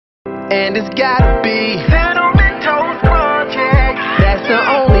and it's gotta be Cinnamon Toast Project. That's the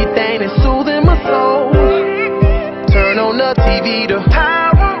only thing that's soothing my soul. Turn on the TV to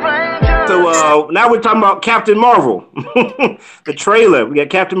Power Rangers. So now we're talking about Captain Marvel. The trailer. We got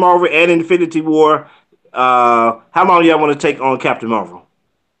Captain Marvel and Infinity War. How long do y'all want to take on Captain Marvel?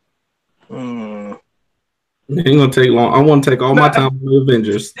 It ain't gonna take long. I want to take all my time on the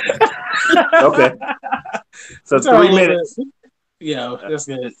Avengers. Okay. So 3 minutes. Yeah, that's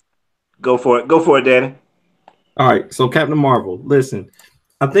good. Go for it. Go for it, Danny. All right. So Captain Marvel. Listen,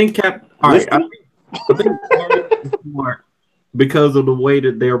 I think I think smart because of the way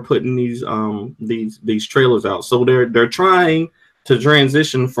that they're putting these trailers out. So they're trying to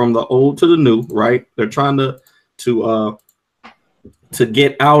transition from the old to the new, right? They're trying to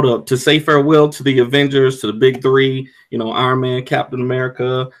get out of, to say farewell to the Avengers, to the big three, Iron Man, Captain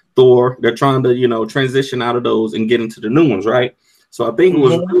America, Thor. They're trying to, transition out of those and get into the new ones, right? So I think it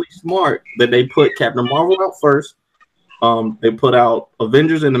was really smart that they put Captain Marvel out first. They put out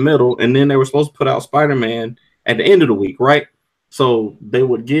Avengers in the middle, and then they were supposed to put out Spider-Man at the end of the week, right? So they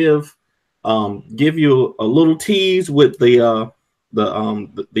would give you a little tease with the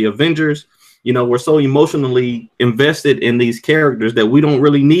Avengers. We're so emotionally invested in these characters that we don't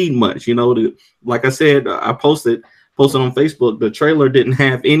really need much. Like I said, I posted on Facebook, the trailer didn't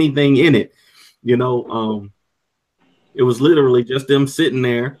have anything in it. It was literally just them sitting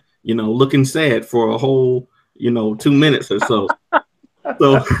there, looking sad for a whole, 2 minutes or so.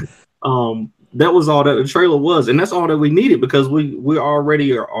 So that was all that the trailer was, and that's all that we needed because we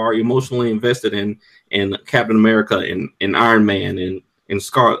already are emotionally invested in Captain America and Iron Man and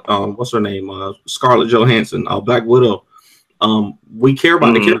Scarlett, what's her name? Scarlett Johansson, Black Widow. We care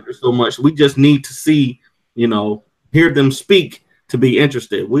about the characters so much. We just need to see, hear them speak to be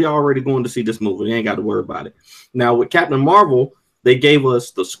interested. We already going to see this movie. We ain't got to worry about it. Now with Captain Marvel, they gave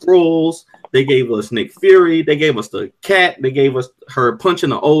us the Skrulls. They gave us Nick Fury. They gave us the cat. They gave us her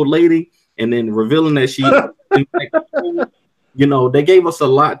punching the old lady and then revealing that she, they gave us a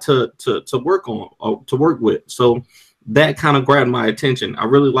lot to work on, to work with. So that kind of grabbed my attention. I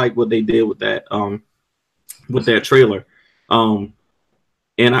really like what they did with that trailer. And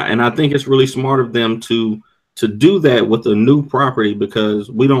I think it's really smart of them to do that with a new property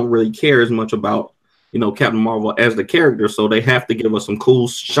because we don't really care as much about, Captain Marvel as the character. So they have to give us some cool,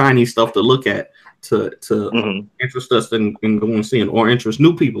 shiny stuff to look at to interest us in going to see it or interest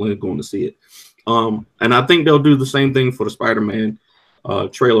new people in going to see it. And I think they'll do the same thing for the Spider-Man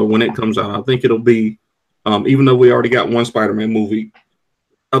trailer when it comes out. I think it'll be, even though we already got one Spider-Man movie,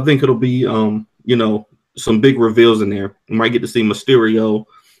 I think it'll be, some big reveals in there. We might get to see Mysterio,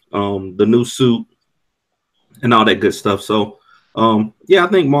 the new suit, and all that good stuff. So, I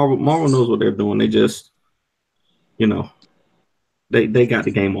think Marvel knows what they're doing. They just, they got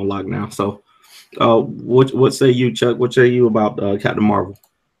the game on lock now. So, what say you, Chuck? What say you about Captain Marvel?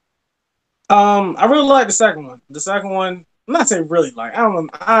 I really like the second one. The second one, I'm not saying really like. I ain't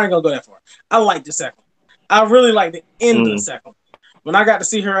gonna go that far. I like the second one. I really like the end of the second one. When I got to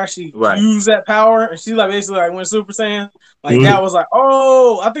see her actually use that power, and she basically went Super Saiyan, that was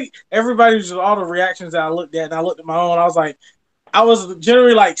I think everybody, just all the reactions that I looked at, and I looked at my own, I was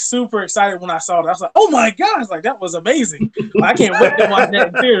generally super excited when I saw it. I was like, oh my gosh, that was amazing. I can't wait to watch that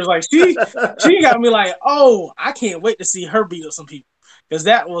in theaters. She got me oh, I can't wait to see her beat up some people. Because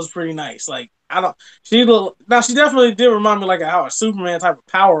that was pretty nice. She definitely did remind me how a Superman type of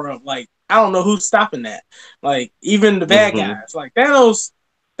power up. I don't know who's stopping that. Even the bad guys. Thanos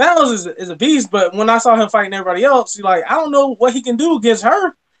is a beast, but when I saw him fighting everybody else, I don't know what he can do against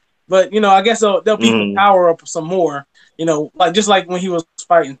her. But I guess they'll beat the power up some more. Just like when he was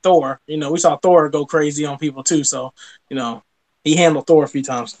fighting Thor. We saw Thor go crazy on people too. So he handled Thor a few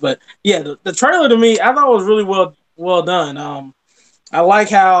times. But yeah, the trailer to me, I thought was really well done. I like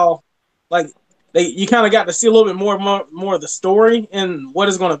how you kind of got to see a little bit more of the story and what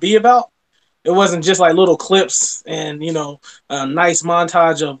it's going to be about. It wasn't just little clips and a nice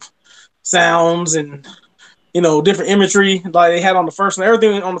montage of sounds and different imagery they had on the first one.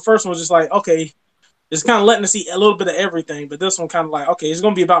 Everything on the first one was just okay, it's kind of letting us see a little bit of everything. But this one kind of okay, it's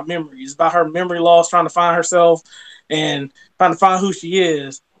going to be about memories, about her memory loss, trying to find herself and trying to find who she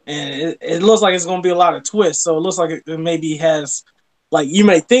is. And it looks like it's going to be a lot of twists. So it looks like it maybe has. You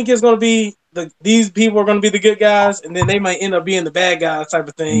may think it's going to be these people are going to be the good guys, and then they might end up being the bad guys type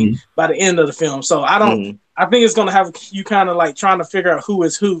of thing by the end of the film. So I think it's going to have you kind of trying to figure out who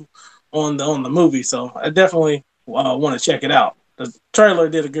is who on the movie. So I definitely want to check it out. The trailer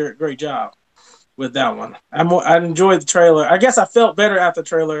did a great job with that one. I enjoyed the trailer. I guess I felt better after the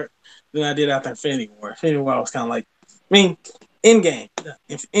trailer than I did after Infinity War. Infinity War was kind of Endgame.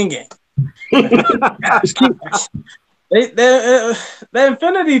 The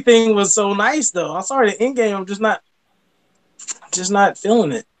Infinity thing was so nice though. I'm sorry, the Endgame, I'm just not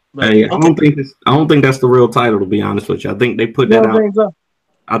feeling it. But, hey, I don't think that's the real title, to be honest with you. I think they put that out. So?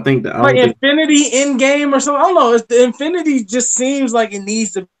 I think that like Infinity Endgame or something. I don't know. The Infinity just seems like it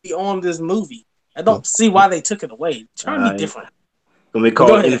needs to be on this movie. I don't see why they took it away. Trying to be different. Gonna be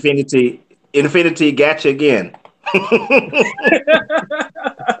called Infinity. Infinity got you again.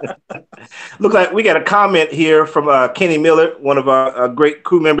 Look like we got a comment here from Kenny Miller, one of our great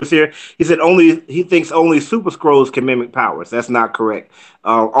crew members here. He said he thinks only Super Skrulls can mimic powers. That's not correct.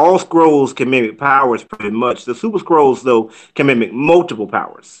 All Skrulls can mimic powers pretty much. The Super Skrulls, though, can mimic multiple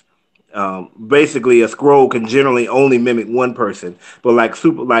powers. Basically, a Skrull can generally only mimic one person, but like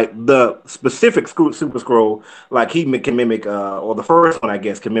the specific Super Skrull, like he can mimic, or the first one, I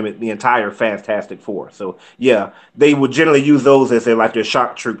guess, can mimic the entire Fantastic Four. So yeah, they would generally use those as their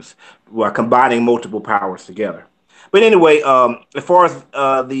shock troops, while combining multiple powers together. But anyway, as far as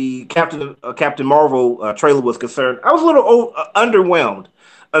the Captain Marvel trailer was concerned, I was a little underwhelmed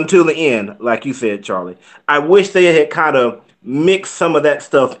until the end, like you said, Charlie. I wish they had kind of mix some of that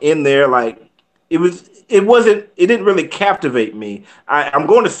stuff in there. Like it didn't really captivate me. I'm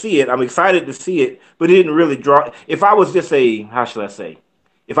going to see it. I'm excited to see it, but it didn't really draw. If I was just how should I say?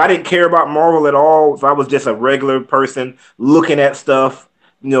 If I didn't care about Marvel at all, if I was just a regular person looking at stuff,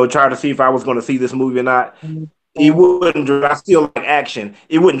 trying to see if I was going to see this movie or not, it wouldn't. I still like action.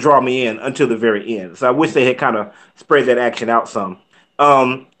 It wouldn't draw me in until the very end. So I wish they had kind of spread that action out some.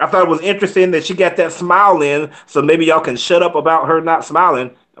 I thought it was interesting that she got that smile in, so maybe y'all can shut up about her not smiling.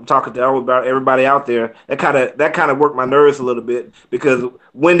 I'm talking about everybody out there. That kind of worked my nerves a little bit, because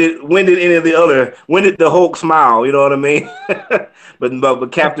when did the Hulk smile? You know what I mean?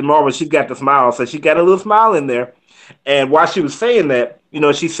 but Captain Marvel, she got the smile, so she got a little smile in there. And while she was saying that,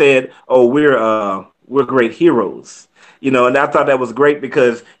 she said, "Oh, we're great heroes." And I thought that was great,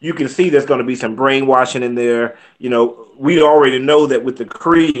 because you can see there's going to be some brainwashing in there. We already know that with the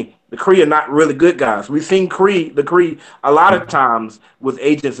Kree are not really good guys. We've seen the Kree a lot of times with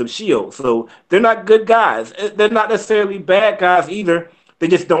Agents of S.H.I.E.L.D. So they're not good guys. They're not necessarily bad guys either. They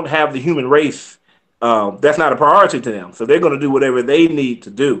just don't have the human race. That's not a priority to them. So they're going to do whatever they need to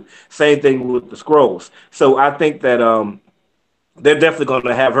do. Same thing with the Skrulls. So I think that they're definitely going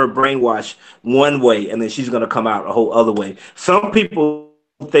to have her brainwashed one way, and then she's going to come out a whole other way. Some people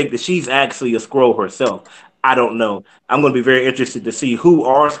think that she's actually a Skrull herself. I don't know. I'm going to be very interested to see who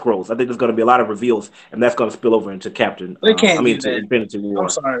are Skrulls. I think there's going to be a lot of reveals, and that's going to spill over into to Infinity War. I'm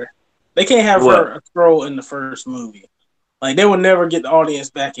sorry. They can't have her a Skrull in the first movie. Like, they will never get the audience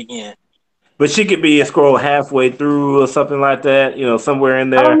back again. But she could be a Skrull halfway through or something like that, somewhere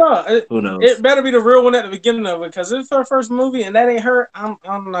in there. I don't know. Who knows? It better be the real one at the beginning of it, because if it's her first movie and that ain't her, I'm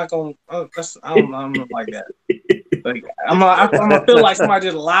not going to I'm not like that. Like, I'm gonna feel like somebody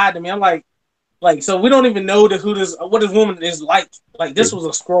just lied to me. I'm like, so we don't even know what this woman is like. Like, this was a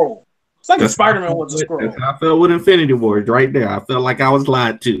Skrull. It's like if Spider-Man was a Skrull. I felt with Infinity War right there. I felt like I was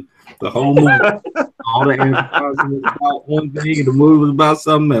lied to. The whole movie. All the advertising was about one thing, and the movie was about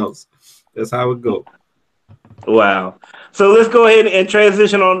something else. That's how it goes. Wow. So let's go ahead and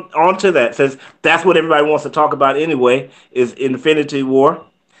transition on to that, since that's what everybody wants to talk about anyway, is Infinity War.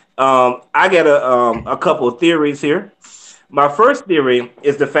 I got a couple of theories here. My first theory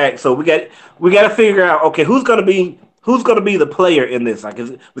is the fact. So we got to figure out, okay, who's gonna be the player in this? Like,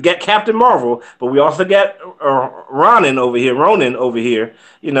 we got Captain Marvel, but we also got Ronan over here,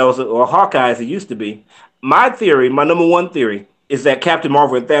 or Hawkeye as it used to be. My number one theory, is that Captain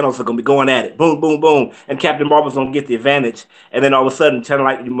Marvel and Thanos are going to be going at it. Boom, boom, boom. And Captain Marvel's going to get the advantage. And then all of a sudden, kind of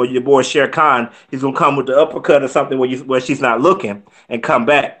like your boy Shere Khan, he's going to come with the uppercut or something where she's not looking and come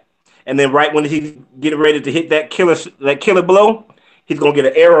back. And then right when he's getting ready to hit that killer blow, he's going to get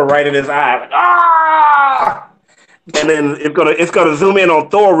an arrow right in his eye. Like, ah! And then it's gonna zoom in on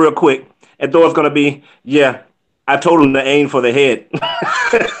Thor real quick. And Thor's going to be, yeah, I told him to aim for the head.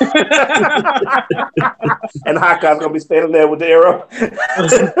 And Hawkeye's going to be standing there with the arrow.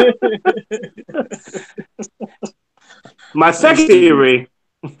 My second theory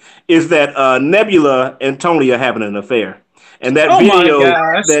is that Nebula and Tony are having an affair. And that video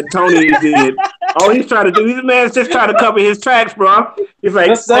that Tony did, all he's trying to do, this man's just trying to cover his tracks, bro. He's like,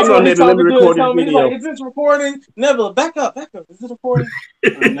 hang on, Nebula, let me record this video. Like, is this recording? Nebula, back up. Is this recording?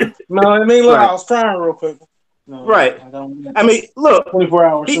 No, I mean, look, I was trying real quick. No, right. I mean, look. 24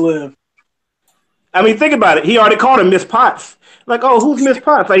 hours to live. I mean, think about it. He already called her Miss Potts. Like, oh, who's Miss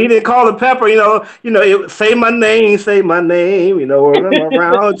Potts? Like, he didn't call her Pepper. Say my name.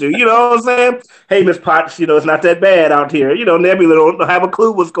 Around you. You know what I'm saying? Hey, Miss Potts. It's not that bad out here. Nebula don't have a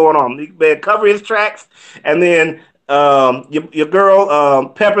clue what's going on. You better cover his tracks, and then your girl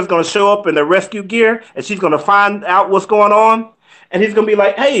Pepper's gonna show up in the rescue gear, and she's gonna find out what's going on, and he's gonna be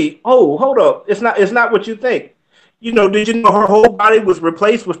like, hey, oh, hold up, it's not what you think. Did you know her whole body was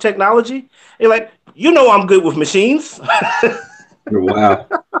replaced with technology? You're like, I'm good with machines. Wow.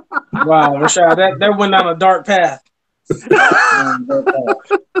 Wow, Rashad, that went down a dark path. I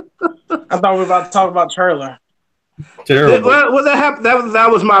thought we were about to talk about trailer. Terrible. Well, that happened.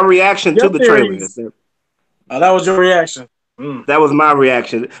 That was my reaction to the trailer. Oh, that was your reaction. That was my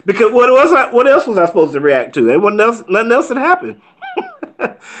reaction. Because what else was I supposed to react to? There wasn't nothing else that happened.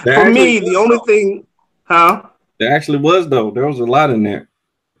 For me, the only thing, There actually was, though. There was a lot in there.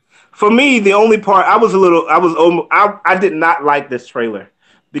 For me, the only part I did not like this trailer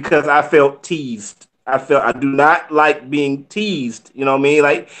because I felt teased. I do not like being teased. You know what I mean?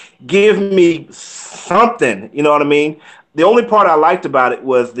 Like, give me something. You know what I mean? The only part I liked about it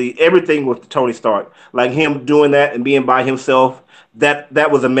was everything with Tony Stark, like him doing that and being by himself.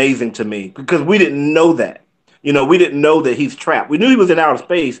 That was amazing to me because we didn't know that. We didn't know that he's trapped. We knew he was in outer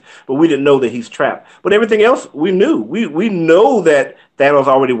space, but we didn't know that he's trapped. But everything else, we knew. We know that Thanos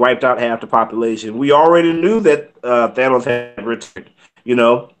already wiped out half the population. We already knew that Thanos had returned. We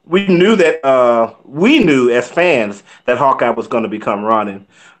knew that we knew as fans that Hawkeye was going to become Ronin.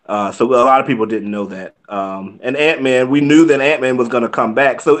 So a lot of people didn't know that. And Ant-Man, we knew that Ant-Man was going to come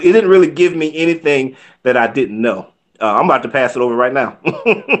back. So it didn't really give me anything that I didn't know. I'm about to pass it over right now.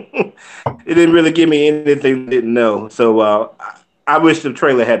 It didn't really give me anything I didn't know. So I wish the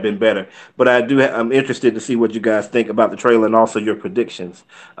trailer had been better. But I'm interested to see what you guys think about the trailer and also your predictions.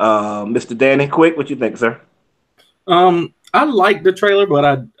 Mr. Danny, quick, what you think, sir? I liked the trailer, but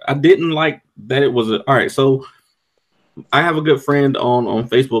I didn't like that it was all right. So I have a good friend on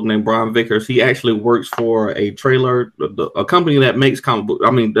Facebook named Brian Vickers. He actually works for a company that makes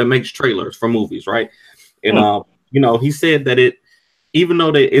that makes trailers for movies, right? And he said that even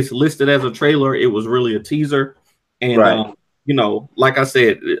though it's listed as a trailer, it was really a teaser. And right. Like I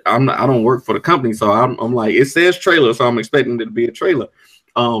said, I don't work for the company, so I'm like, it says trailer, so I'm expecting it to be a trailer.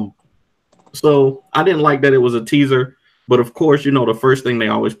 So I didn't like that it was a teaser, but of course, the first thing they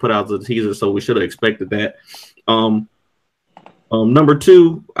always put out is a teaser, so we should have expected that. Number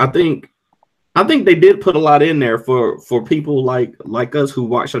two, I think they did put a lot in there for people like us who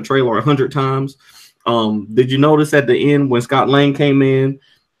watched a trailer 100 times. Did you notice at the end when Scott Lang came in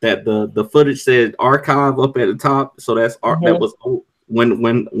that the footage said archive up at the top? So that was old.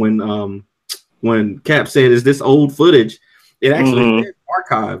 When Cap said, "Is this old footage?" It actually says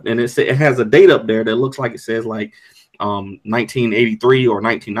archive, and it has a date up there that looks like it says 1983 or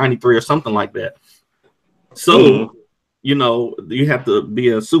 1993 or something like that. So you have to be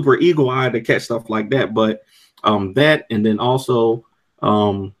a super eagle eye to catch stuff like that. But that, and then also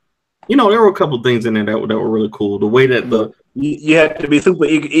there were a couple of things in there that were really cool. The way that you have to be super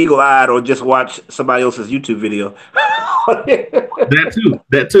eagle-eyed or just watch somebody else's YouTube video.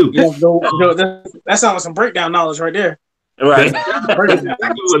 That too. Yeah, that sounds like some breakdown knowledge right there. Right. That's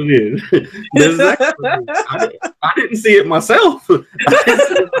exactly what it is. That's exactly what it is. I didn't see it myself.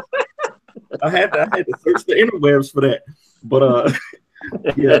 I had to search the interwebs for that. But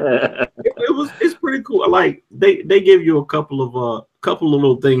yeah, it's pretty cool. Like they give you a couple of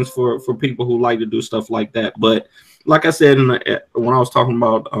little things for people who like to do stuff like that. But like I said when I was talking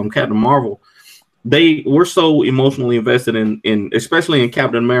about Captain Marvel, they were so emotionally invested in especially in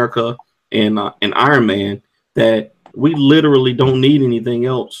Captain America and Iron Man that we literally don't need anything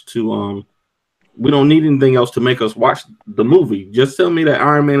else to make us watch the movie. Just tell me that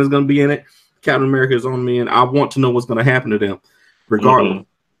Iron Man is going to be in it, Captain America is on me, and I want to know what's going to happen to them regardless.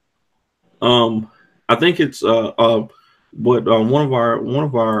 I think it's what one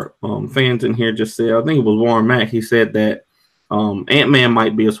of our fans in here just said. I think it was Warren Mack. He said that Ant-Man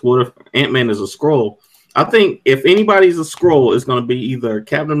might be what if Ant-Man is a Skrull? I think if anybody's a Skrull, it's going to be either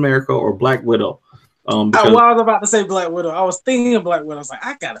Captain America or Black Widow. I was about to say Black Widow. I was thinking of Black Widow. I was like,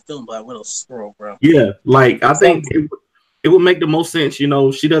 I got a feeling Black Widow's Skrull, bro. Yeah, like I think it would make the most sense. She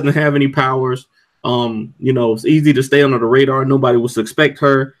doesn't have any powers. It's easy to stay under the radar. Nobody would suspect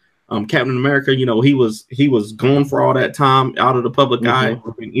her. Captain America, he was gone for all that time out of the public eye. It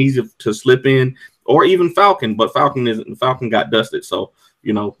would be easy to slip in, or even Falcon, but Falcon got dusted. So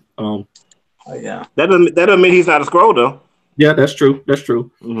yeah, that doesn't mean he's not a Skrull though. Yeah, that's true. That's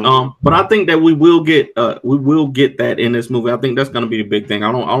true. But I think that we will get that in this movie. I think that's going to be a big thing.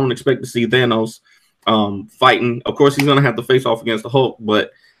 I don't expect to see Thanos fighting. Of course, he's gonna have to face off against the Hulk,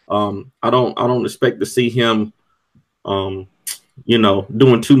 but I don't expect to see him,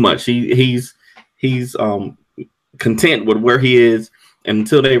 doing too much. He's content with where he is, and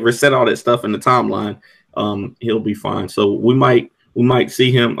until they reset all that stuff in the timeline, he'll be fine. So we might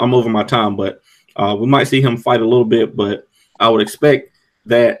see him. I'm over my time, but we might see him fight a little bit. But I would expect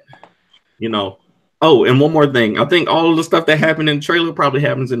that, Oh, and one more thing. I think all of the stuff that happened in the trailer probably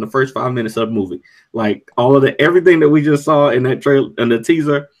happens in the first 5 minutes of the movie. Like everything that we just saw in that trailer and the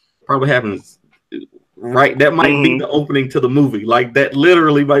teaser probably happens. Right, that might be the opening to the movie. Like that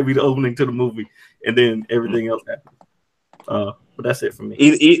literally might be the opening to the movie, and then everything else happens. But that's it for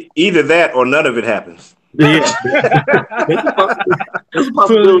me. Either that or none of it happens. Yeah, that's a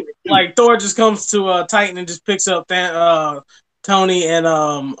possibility. Like Thor just comes to Titan and just picks up Tony and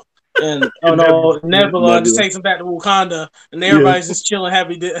Nebula, just takes him back to Wakanda, and everybody's just chilling,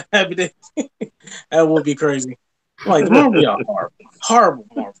 happy day. That would be crazy. Like Marvel, y'all horrible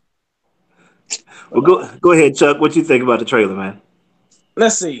Marvel. Well, go ahead, Chuck. What you think about the trailer, man?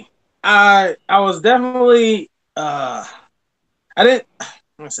 Let's see. I was definitely I didn't.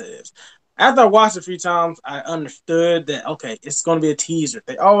 Let me say this. After I watched it a few times, I understood that okay, it's going to be a teaser.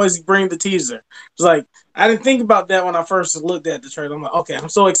 They always bring the teaser. It's like I didn't think about that when I first looked at the trailer. I'm like, okay, I'm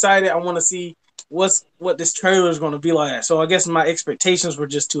so excited. I want to see what this trailer is going to be like. So I guess my expectations were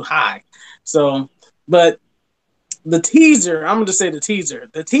just too high. So, but the teaser, I'm going to say the teaser.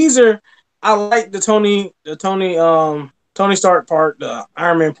 The teaser. I like the Tony Stark part, the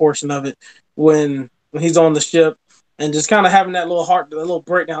Iron Man portion of it, when he's on the ship and just kind of having that little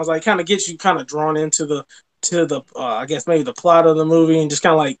breakdown. I was like, kind of gets you kind of drawn into the I guess maybe the plot of the movie, and just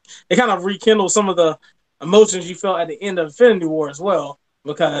kind of like it kind of rekindles some of the emotions you felt at the end of Infinity War as well,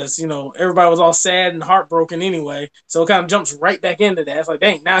 because everybody was all sad and heartbroken anyway, so it kind of jumps right back into that. It's like,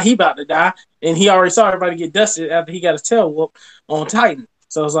 dang, now he about to die, and he already saw everybody get dusted after he got his tail whooped on Titan.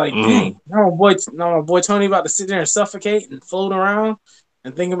 So it's like, dang, now my boy Tony about to sit there and suffocate and float around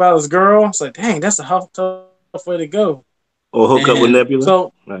and think about his girl. It's like, dang, that's a tough way to go. Or hook up with Nebula.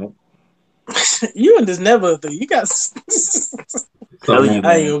 So you and this Nebula thing, you got. I ain't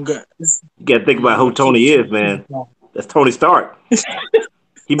gonna go. You got to think about who Tony is, man. That's Tony Stark.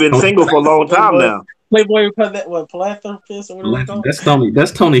 He been single for a long time now. Playboy, what philanthropist or whatever.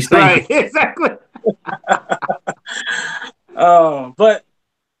 That's Tony Stark. Right, exactly. But.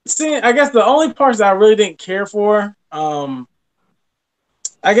 I guess the only parts that I really didn't care for, I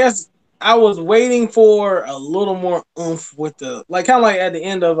guess I was waiting for a little more oomph with the kind of like at the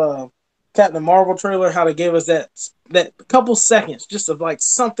end of Captain Marvel trailer, how they gave us that couple seconds just of like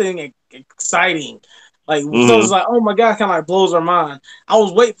something exciting, so it was like, oh my god, kind of like blows our mind. I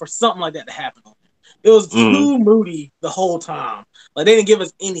was waiting for something like that to happen. It was too moody the whole time. Like they didn't give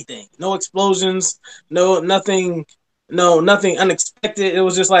us anything, no explosions, nothing unexpected. It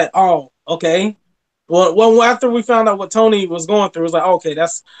was just like, oh, okay. Well, after we found out what Tony was going through, it was like, okay,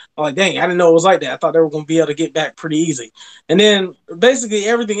 that's like, dang, I didn't know it was like that. I thought they were going to be able to get back pretty easy. And then basically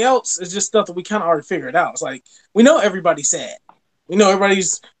everything else is just stuff that we kind of already figured out. It's like, we know everybody's sad. We know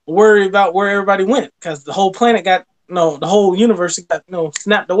everybody's worried about where everybody went because the whole planet got, the whole universe got,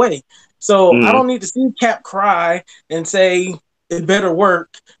 snapped away. So I don't need to see Cap cry and say, it better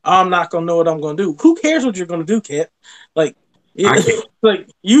work. I'm not going to know what I'm going to do. Who cares what you're going to do, Cap? Like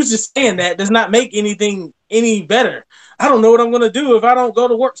you just saying that does not make anything any better. I don't know what I'm going to do if I don't go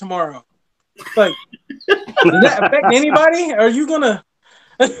to work tomorrow. Like, does that affect anybody? Are you going to?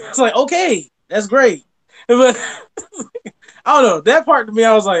 It's like, okay, that's great. But I don't know. That part to me,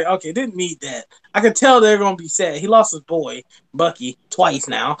 I was like, okay, didn't need that. I could tell they're going to be sad. He lost his boy, Bucky, twice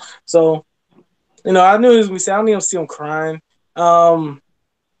now. So, I knew he was going to be sad. I don't even see him crying.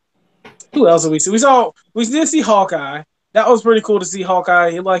 Who else did we see? We did see Hawkeye. That was pretty cool to see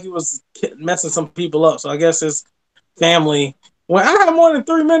Hawkeye. He was messing some people up. So I guess his family. Well, I had more than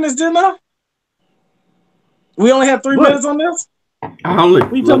 3 minutes, didn't I? We only had 3 minutes on this.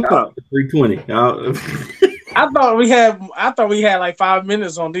 We jumped up 3:20. I thought we had like 5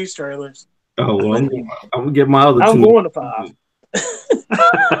 minutes on these trailers. Oh, well, I'm gonna get my other. I'm going to 5.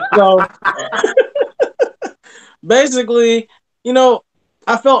 So basically,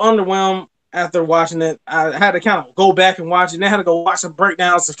 I felt underwhelmed after watching it. I had to kind of go back and watch it, and then I had to go watch some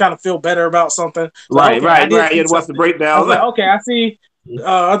breakdowns to kind of feel better about something. So, right. You had to watch the breakdowns. I was like, okay, I see.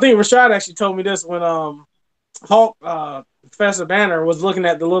 I think Rashad actually told me this when Hulk, Professor Banner was looking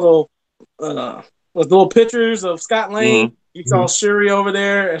at the little pictures of Scott Lang. Mm-hmm. You saw Shuri over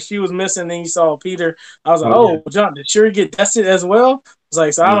there, and she was missing. Then you saw Peter. I was like, oh, John, did Shuri get dusted as well? It's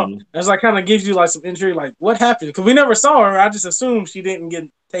like, so I don't. It's like kind of gives you like some intrigue, like what happened? Because we never saw her. I just assumed she didn't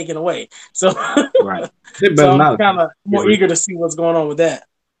get taken away. So, right. So I'm kind of more eager to see what's going on with that.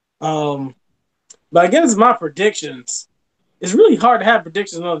 But I guess my predictions. It's really hard to have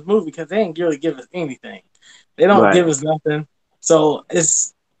predictions on this movie because they ain't really give us anything. They don't give us nothing. So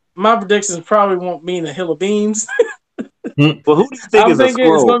it's my predictions probably won't mean a hill of beans. Well, who do you think is a Skrull? I'm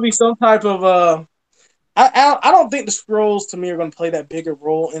thinking it's going to be some type of. I don't think the Skrulls to me are going to play that bigger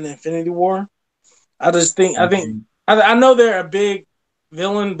role in the Infinity War. I just think I know they're a big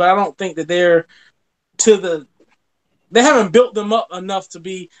villain, but I don't think that they're they haven't built them up enough to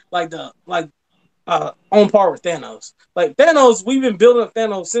be on par with Thanos. Like Thanos, we've been building up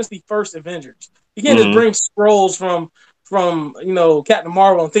Thanos since the first Avengers. You can't just bring Skrulls from Captain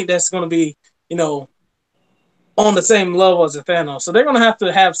Marvel and think that's going to be on the same level as a Thanos. So they're going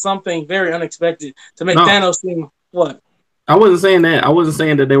to have something very unexpected to make Thanos seem what? I wasn't saying that. I wasn't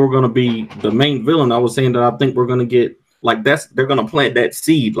saying that they were going to be the main villain. I was saying that I think we're going to get they're going to plant that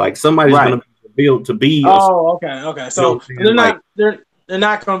seed. Like somebody's going to be revealed to be. Okay. So they're not going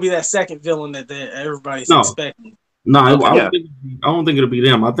to be that second villain that everybody's expecting. No, I don't think it'll be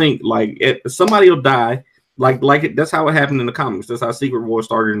them. I think somebody will die. That's how it happened in the comics. That's how Secret War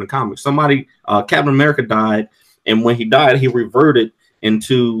started in the comics. Captain America died, and when he died, he reverted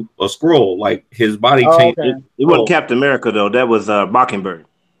into a Skrull. Like his body changed. Okay. It wasn't Captain America though. That was Mockingbird.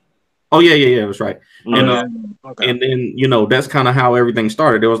 Oh yeah, that's right. And then that's kind of how everything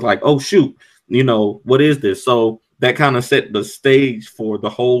started. It was like, oh shoot, what is this? So that kind of set the stage for the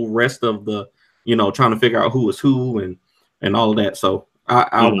whole rest of the, trying to figure out who is who and all of that. So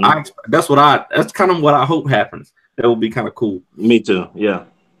that's kind of what I hope happens. That would be kind of cool. Me too. Yeah.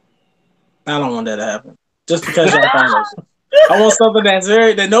 I don't want that to happen. Just because y'all thought of it. I want something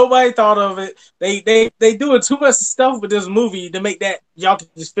that nobody thought of it. They doing too much stuff with this movie to make that y'all can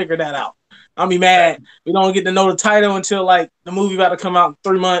just figure that out. I'll be mad. We don't get to know the title until the movie about to come out in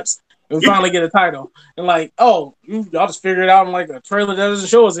 3 months. And we finally get a title. And y'all just figure it out in a trailer that doesn't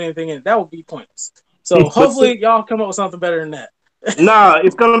show us anything. And that would be pointless. So hopefully y'all come up with something better than that. Nah,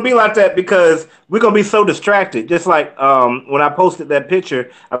 it's gonna be like that because we're gonna be so distracted. Just like when I posted that picture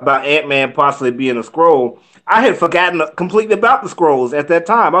about Ant-Man possibly being a Skrull, I had forgotten completely about the Skrulls at that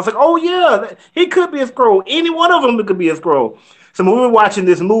time. I was like, oh yeah, he could be a Skrull. Any one of them could be a Skrull. So when we were watching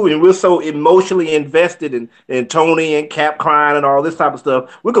this movie and we're so emotionally invested in Tony and Cap crying and all this type of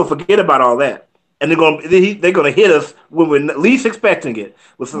stuff, we're gonna forget about all that. And they're gonna hit us when we're least expecting it.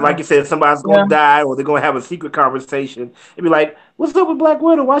 Which is like you said, somebody's gonna die, or they're gonna have a secret conversation. It'd be like, "What's up with Black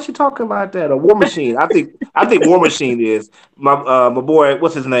Widow? Why is she talking like that?" Or War Machine. I think War Machine is my boy.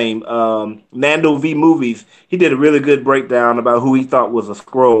 What's his name? Nando V Movies. He did a really good breakdown about who he thought was a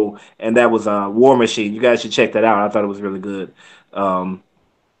Skrull, and that was War Machine. You guys should check that out. I thought it was really good.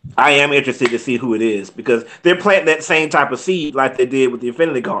 I am interested to see who it is because they're planting that same type of seed like they did with the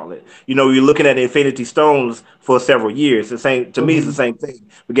Infinity Gauntlet. You're looking at the Infinity Stones for several years. The same to me, it's the same thing.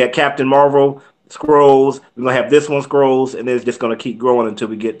 We got Captain Marvel, Skrulls. We're gonna have this one Skrulls, and it's just gonna keep growing until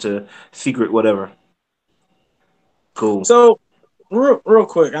we get to Secret whatever. Cool. So, real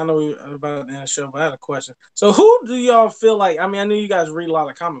quick, I know we're about to end the show, but I had a question. So, who do y'all feel like? I mean, I know you guys read a lot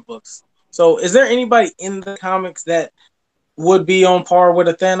of comic books. So, is there anybody in the comics that would be on par with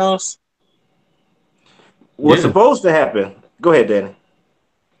a Thanos? What's supposed to happen? Go ahead, Danny.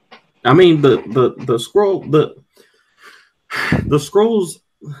 I mean, the Skrulls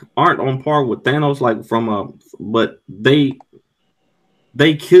aren't on par with Thanos, but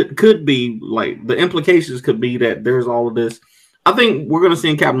they could be the implications could be that there's all of this. I think we're gonna see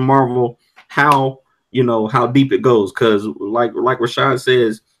in Captain Marvel how deep it goes because like Rashad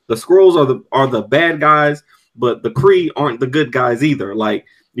says, the Skrulls are the bad guys. But the Kree aren't the good guys either. They're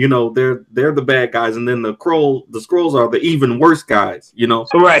the bad guys, and then the Skrulls are the even worse guys.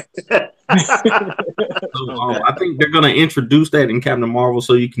 Right. So, I think they're gonna introduce that in Captain Marvel,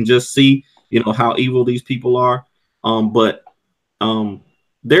 so you can just see how evil these people are. Galactus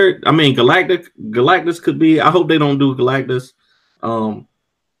could be. I hope they don't do Galactus. And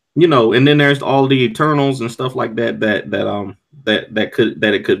then there's all the Eternals and stuff like that.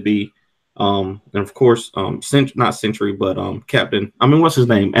 It could be. And of course, not Sentry, but Captain. I mean, what's his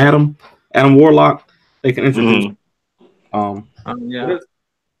name? Adam Warlock. They can introduce.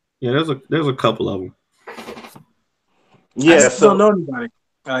 There's a couple of them. Yeah, I don't know anybody.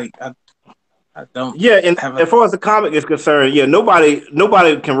 I don't. Yeah, and as far as the comic is concerned, nobody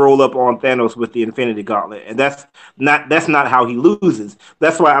can roll up on Thanos with the Infinity Gauntlet, and that's not how he loses.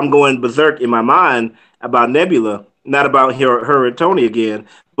 That's why I'm going berserk in my mind about Nebula not about her and Tony again,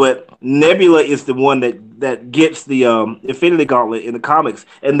 but Nebula is the one that gets the Infinity Gauntlet in the comics,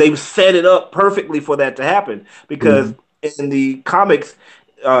 and they've set it up perfectly for that to happen because in the comics,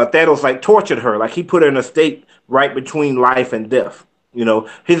 Thanos like tortured her, like he put her in a state right between life and death. You know,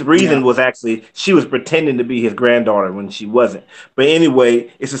 his reason was actually she was pretending to be his granddaughter when she wasn't. But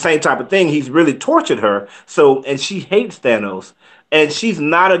anyway, it's the same type of thing. He's really tortured her. So, and she hates Thanos, and she's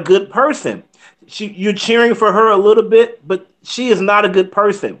not a good person. You're cheering for her a little bit, but she is not a good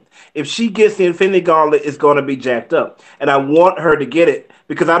person. If she gets the Infinity Gauntlet, it's going to be jacked up. And I want her to get it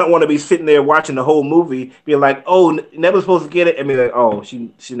because I don't want to be sitting there watching the whole movie, being like, "Oh, never supposed to get it," and be like, "Oh,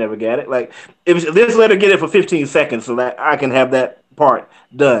 she never got it." Like, if just let her get it for 15 seconds so that I can have that part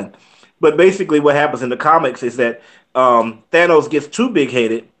done. But basically, what happens in the comics is that Thanos gets too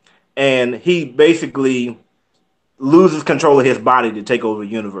big-headed, and he basically loses control of his body to take over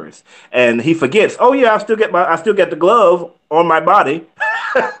the universe, and he forgets. Oh yeah, I still get the glove on my body.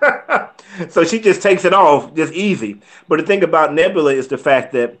 So she just takes it off just easy. But the thing about Nebula is the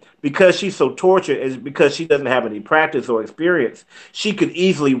fact that because she's so tortured, is because she doesn't have any practice or experience, she could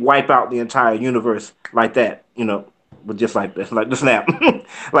easily wipe out the entire universe like that. You know, but just like this, like the snap.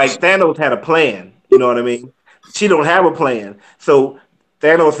 Like Thanos had a plan. You know what I mean? She don't have a plan, so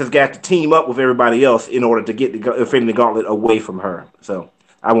Thanos has got to team up with everybody else in order to get the Infinity Gauntlet away from her. So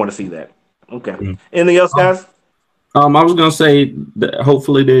I want to see that. Okay. Anything else, guys? I was gonna say that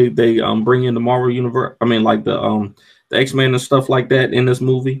hopefully they bring in the Marvel universe. I mean, like the X-Men and stuff like that in this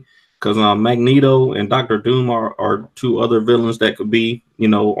movie, because Magneto and Doctor Doom are two other villains that could be, you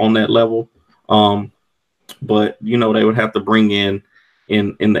know, on that level. But you know, they would have to bring in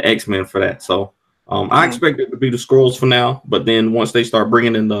the X-Men for that. So I expect it to be the Skrulls for now, but then once they start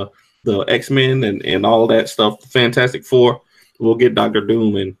bringing in the X-Men and all that stuff, the Fantastic Four, we'll get Doctor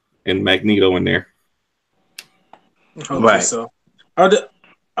Doom and Magneto in there. Okay, right. So,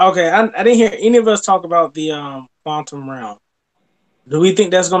 okay, I didn't hear any of us talk about the Quantum Realm. Do we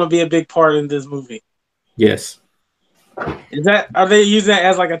think that's going to be a big part in this movie? Yes. Are they using that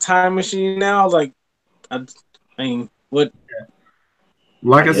as like a time machine now? Like, I mean, what?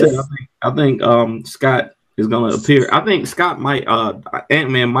 Like I said, I think Scott is going to appear. I think Scott might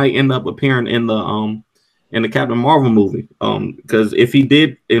Ant-Man might end up appearing in the Captain Marvel movie. Because if he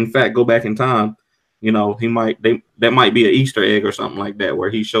did in fact go back in time, you know, that might be an Easter egg or something like that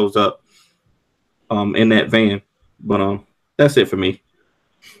where he shows up in that van. But that's it for me.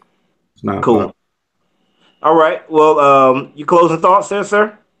 It's not cool. Fun. All right. Well, you closing thoughts there,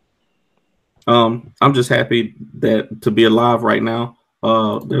 sir? I'm just happy to be alive right now.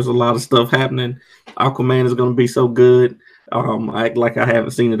 There's a lot of stuff happening. Aquaman is going to be so good. I act like I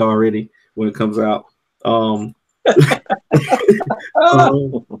haven't seen it already when it comes out.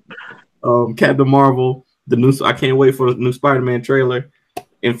 Captain Marvel, I can't wait for the new Spider-Man trailer.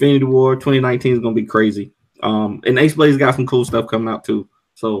 Infinity War 2019 is going to be crazy. And Ace Blaze got some cool stuff coming out too.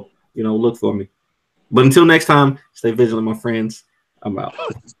 So, you know, look for me. But until next time, stay vigilant, my friends. I'm out.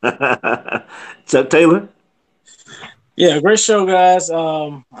 Chuck Taylor? Yeah, great show, guys.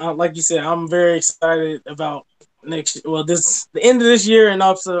 Like you said, I'm very excited about the end of this year and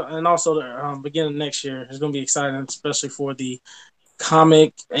also the beginning of next year. It's going to be exciting, especially for the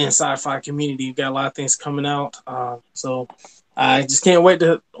comic and sci-fi community. You've got a lot of things coming out, so I just can't wait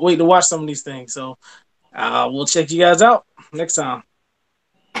to watch some of these things. So we'll check you guys out next time.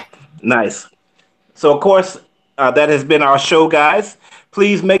 Nice. So of course that has been our show, guys.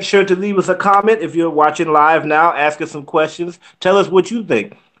 Please make sure to leave us a comment if you're watching live now. Ask us some questions. Tell us what you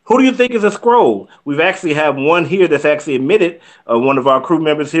think. Who do you think is a Skrull? We've actually have one here that's actually admitted. One of our crew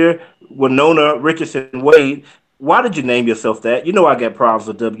members here, Winona Richardson Wade. Why did you name yourself that? You know I got problems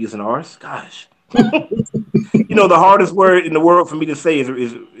with W's and R's. Gosh. You know the hardest word in the world for me to say is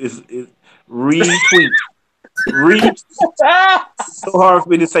retweet. So hard for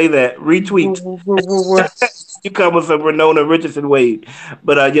me to say that. Retweet. You come with some Winona Richardson Wade.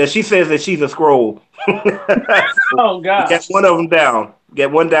 But yeah, she says that she's a Skrull. Oh God. Get one of them down. Get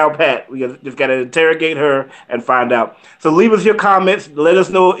one down pat. We just got to interrogate her and find out. So leave us your comments. Let us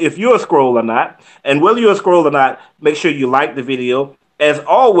know if you're a Skrull or not. And whether you're a Skrull or not, make sure you like the video. As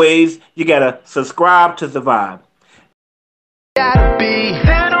always, you got to subscribe to survive. Gotta be